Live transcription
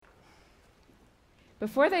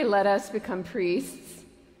Before they let us become priests,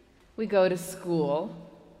 we go to school,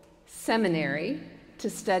 seminary, to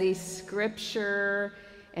study scripture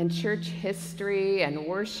and church history and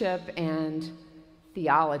worship and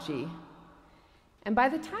theology. And by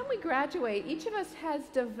the time we graduate, each of us has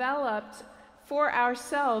developed for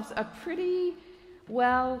ourselves a pretty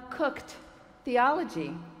well-cooked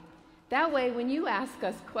theology. That way, when you ask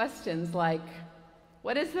us questions like,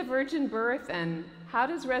 what is the virgin birth and how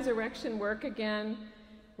does resurrection work again,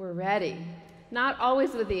 we're ready. Not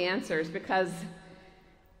always with the answers, because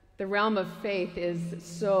the realm of faith is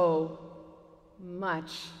so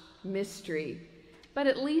much mystery. But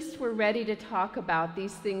at least we're ready to talk about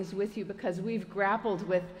these things with you because we've grappled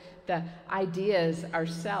with the ideas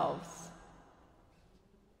ourselves.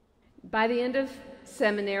 By the end of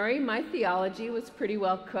seminary, my theology was pretty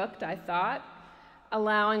well cooked, I thought,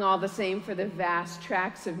 allowing all the same for the vast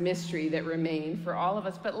tracts of mystery that remain for all of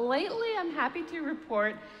us. But lately, I'm happy to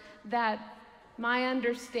report that my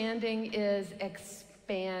understanding is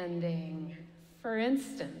expanding. For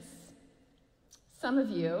instance, some of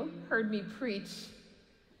you heard me preach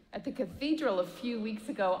at the cathedral a few weeks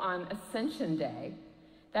ago on Ascension Day.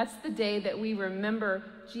 That's the day that we remember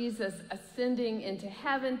Jesus ascending into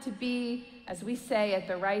heaven to be, as we say, at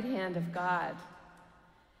the right hand of God.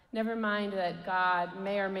 Never mind that God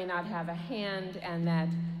may or may not have a hand and that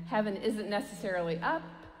heaven isn't necessarily up,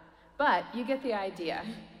 but you get the idea.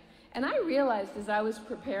 And I realized as I was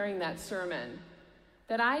preparing that sermon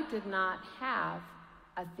that I did not have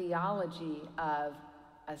a theology of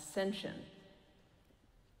ascension.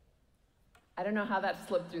 I don't know how that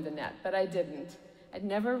slipped through the net, but I didn't. I'd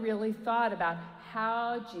never really thought about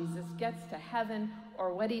how Jesus gets to heaven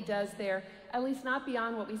or what he does there, at least not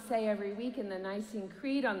beyond what we say every week in the Nicene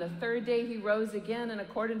Creed. On the third day he rose again in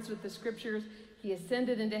accordance with the scriptures. He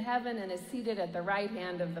ascended into heaven and is seated at the right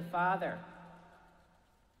hand of the Father.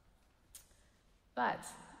 But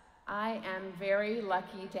I am very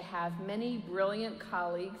lucky to have many brilliant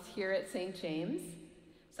colleagues here at St. James.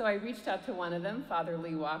 So I reached out to one of them, Father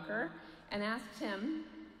Lee Walker, and asked him,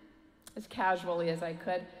 as casually as I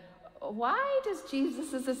could, why does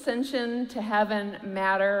Jesus' ascension to heaven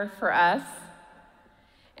matter for us?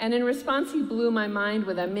 And in response, he blew my mind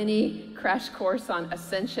with a mini crash course on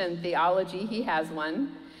ascension theology. He has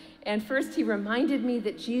one. And first, he reminded me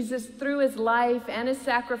that Jesus, through his life and his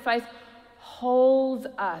sacrifice, holds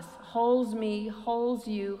us, holds me, holds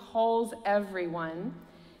you, holds everyone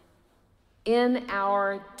in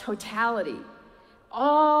our totality.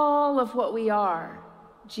 All of what we are,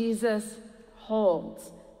 Jesus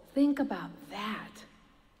holds. Think about that.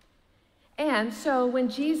 And so when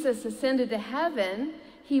Jesus ascended to heaven,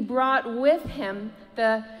 he brought with him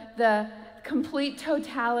the complete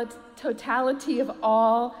totality of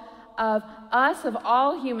all of us, of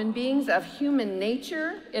all human beings, of human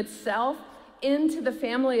nature itself, into the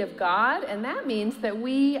family of God. And that means that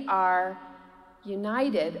we are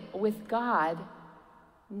united with God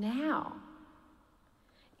now,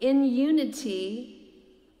 in unity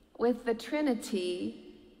with the Trinity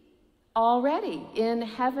already, in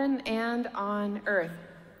heaven and on earth.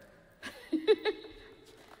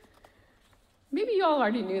 Maybe you all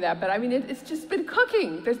already knew that, but I mean, it's just been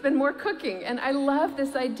cooking. There's been more cooking. And I love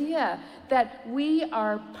this idea that we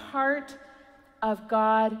are part of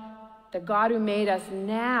God, the God who made us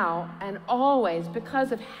now and always,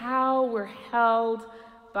 because of how we're held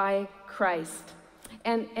by Christ.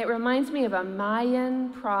 And it reminds me of a Mayan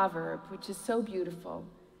proverb, which is so beautiful.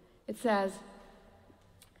 It says,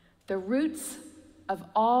 "The roots of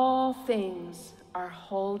all things are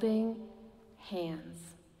holding hands."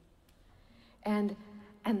 And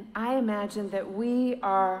I imagine that we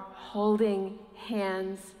are holding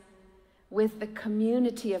hands with the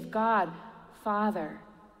community of God, Father,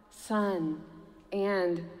 Son,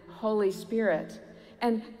 and Holy Spirit.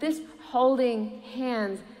 And this holding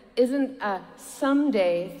hands isn't a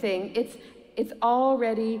someday thing, it's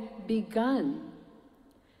already begun.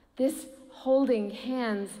 This holding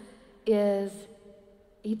hands is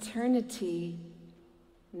eternity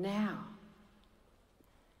now.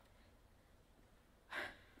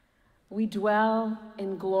 We dwell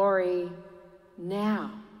in glory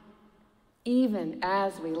now, even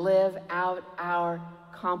as we live out our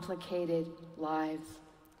complicated lives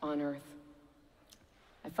on earth.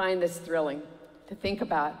 I find this thrilling to think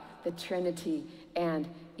about the Trinity and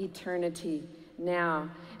eternity now.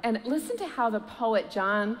 And listen to how the poet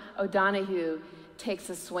John O'Donohue takes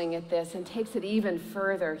a swing at this and takes it even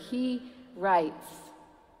further. He writes,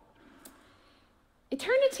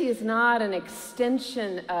 "Eternity is not an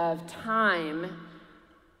extension of time,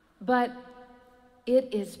 but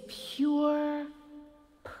it is pure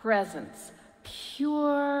presence,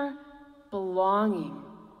 pure belonging.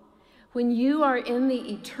 When you are in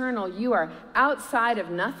the eternal, you are outside of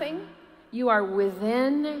nothing. You are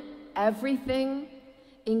within everything,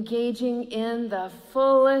 engaging in the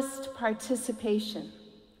fullest participation.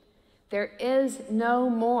 There is no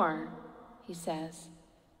more, he says,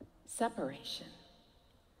 separation.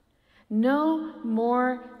 No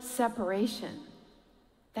more separation.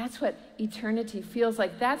 That's what eternity feels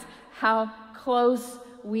like. That's how close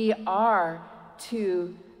we are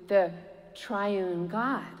to the triune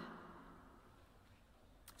God.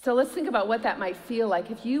 So let's think about what that might feel like.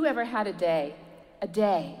 If you ever had a day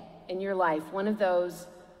in your life, one of those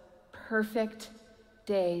perfect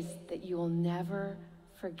days that you will never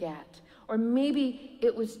forget. Or maybe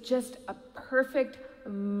it was just a perfect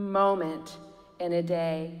moment in a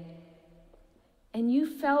day, and you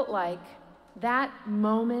felt like that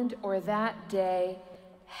moment or that day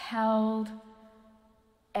held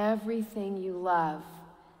everything you love,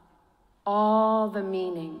 all the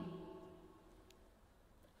meaning.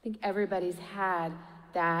 I think everybody's had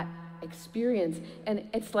that experience. And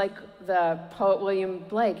it's like the poet William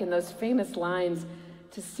Blake in those famous lines,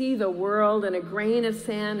 to see the world in a grain of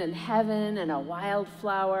sand and heaven and a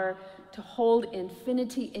wildflower, to hold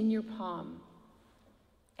infinity in your palm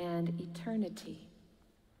and eternity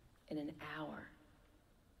in an hour.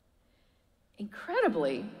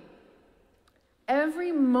 Incredibly,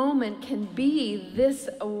 every moment can be this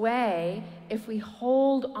way if we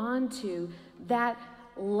hold on to that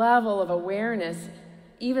level of awareness,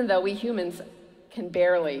 even though we humans can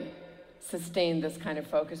barely sustain this kind of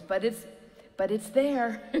focus, but it's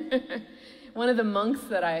there. One of the monks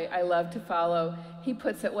that I love to follow, he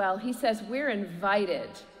puts it well. He says, we're invited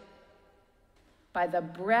by the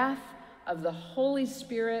breath of the Holy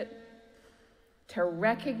Spirit to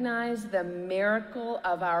recognize the miracle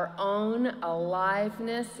of our own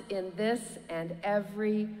aliveness in this and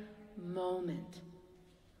every moment.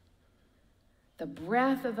 The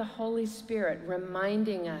breath of the Holy Spirit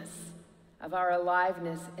reminding us of our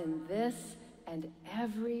aliveness in this and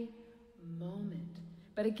every moment.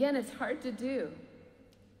 But again, it's hard to do.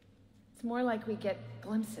 It's more like we get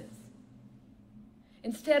glimpses.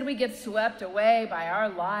 Instead, we get swept away by our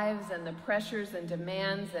lives and the pressures and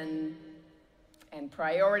demands and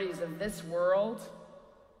priorities of this world.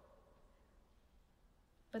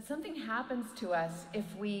 But something happens to us if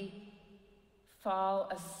we fall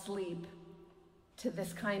asleep to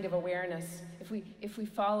this kind of awareness. If we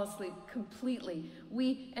fall asleep completely,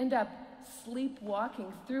 we end up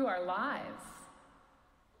sleepwalking through our lives.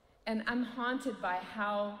 And I'm haunted by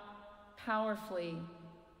how powerfully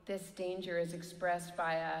this danger is expressed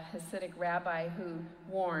by a Hasidic rabbi who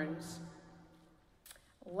warns,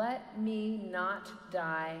 "Let me not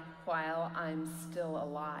die while I'm still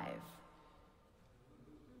alive."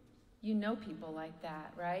 You know people like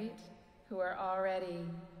that, right? Who are already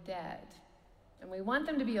dead. And we want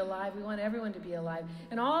them to be alive. We want everyone to be alive.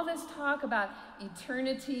 And all this talk about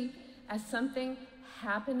eternity as something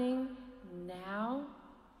happening now,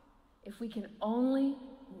 if we can only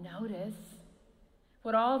notice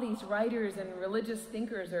what all these writers and religious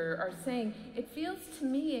thinkers are saying, it feels to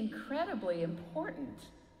me incredibly important.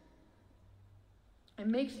 It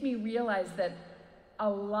makes me realize that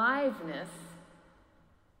aliveness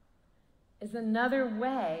is another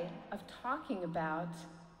way of talking about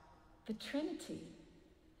the Trinity.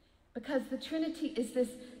 Because the Trinity is this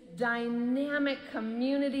dynamic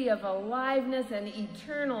community of aliveness and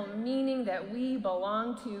eternal meaning that we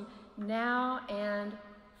belong to now and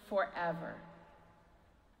forever.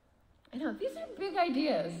 I know, these are big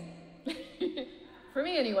ideas. For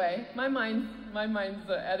me anyway, my mind's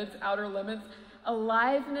at its outer limits.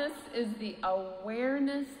 Aliveness is the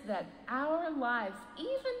awareness that our lives,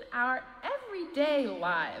 even our everyday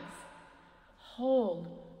lives, hold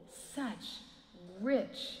such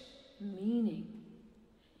rich meaning.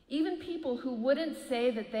 Even people who wouldn't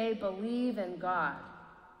say that they believe in God,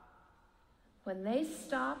 when they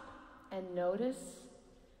stop and notice,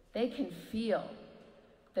 they can feel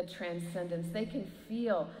the transcendence. They can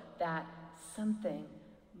feel that something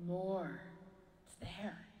more is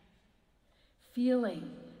there.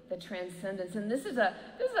 Feeling the transcendence. And this is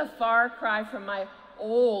a far cry from my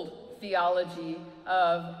old theology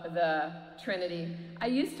of the Trinity. I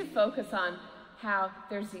used to focus on how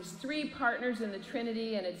there's these three partners in the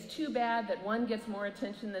Trinity, and it's too bad that one gets more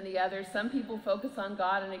attention than the other. Some people focus on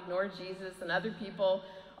God and ignore Jesus, and other people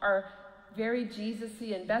are very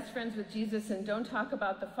Jesus-y and best friends with Jesus and don't talk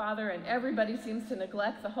about the Father, and everybody seems to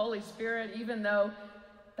neglect the Holy Spirit, even though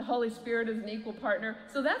the Holy Spirit is an equal partner.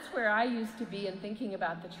 So that's where I used to be in thinking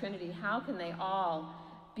about the Trinity. How can they all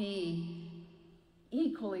be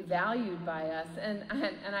equally valued by us. And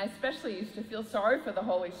I especially used to feel sorry for the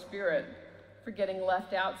Holy Spirit for getting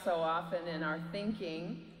left out so often in our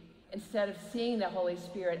thinking, instead of seeing the Holy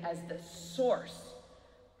Spirit as the source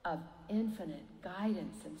of infinite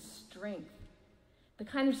guidance and strength. The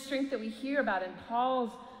kind of strength that we hear about in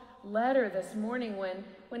Paul's letter this morning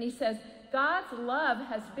when he says, God's love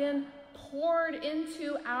has been poured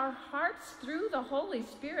into our hearts through the Holy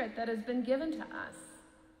Spirit that has been given to us.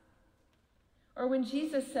 Or when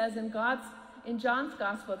Jesus says in John's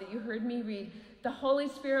Gospel that you heard me read, the Holy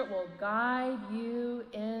Spirit will guide you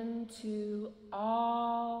into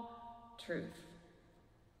all truth.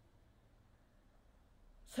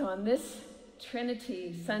 So on this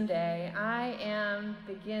Trinity Sunday, I am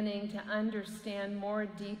beginning to understand more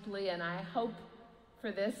deeply, and I hope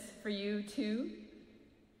for this for you too,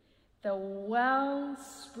 the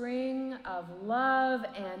wellspring of love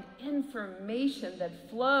and information that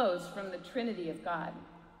flows from the Trinity of God,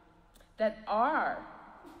 that are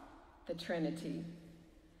the Trinity.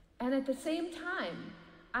 And at the same time,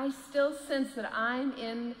 I still sense that I'm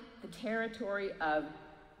in the territory of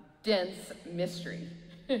dense mystery.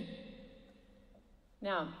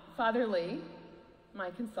 Now, Father Lee, my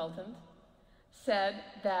consultant, said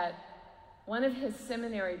that one of his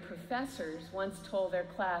seminary professors once told their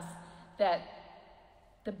class that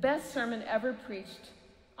the best sermon ever preached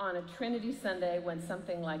on a Trinity Sunday went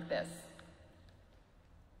something like this.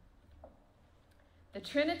 The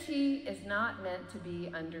Trinity is not meant to be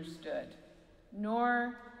understood,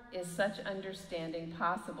 nor is such understanding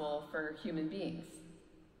possible for human beings.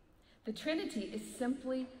 The Trinity is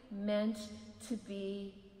simply meant to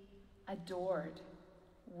be adored,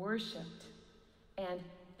 worshiped, and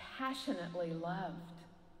passionately loved.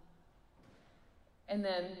 And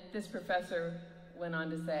then this professor went on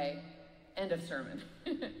to say, end of sermon.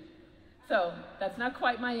 So that's not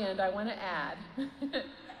quite my end. I want to add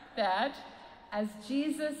that as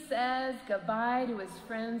Jesus says goodbye to his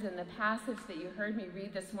friends in the passage that you heard me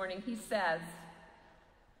read this morning, he says,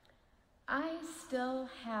 I still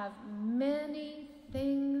have many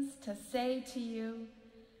things to say to you,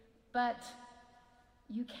 but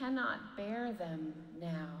you cannot bear them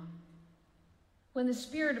now. When the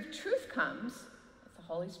Spirit of truth comes, that's the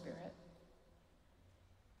Holy Spirit,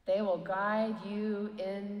 they will guide you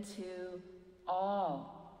into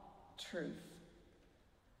all truth.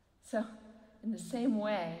 So, in the same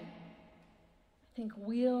way, I think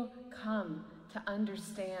we'll come to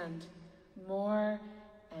understand more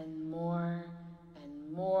and more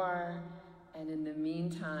and more, and in the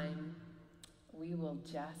meantime, we will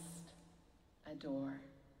just adore.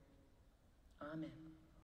 Amen.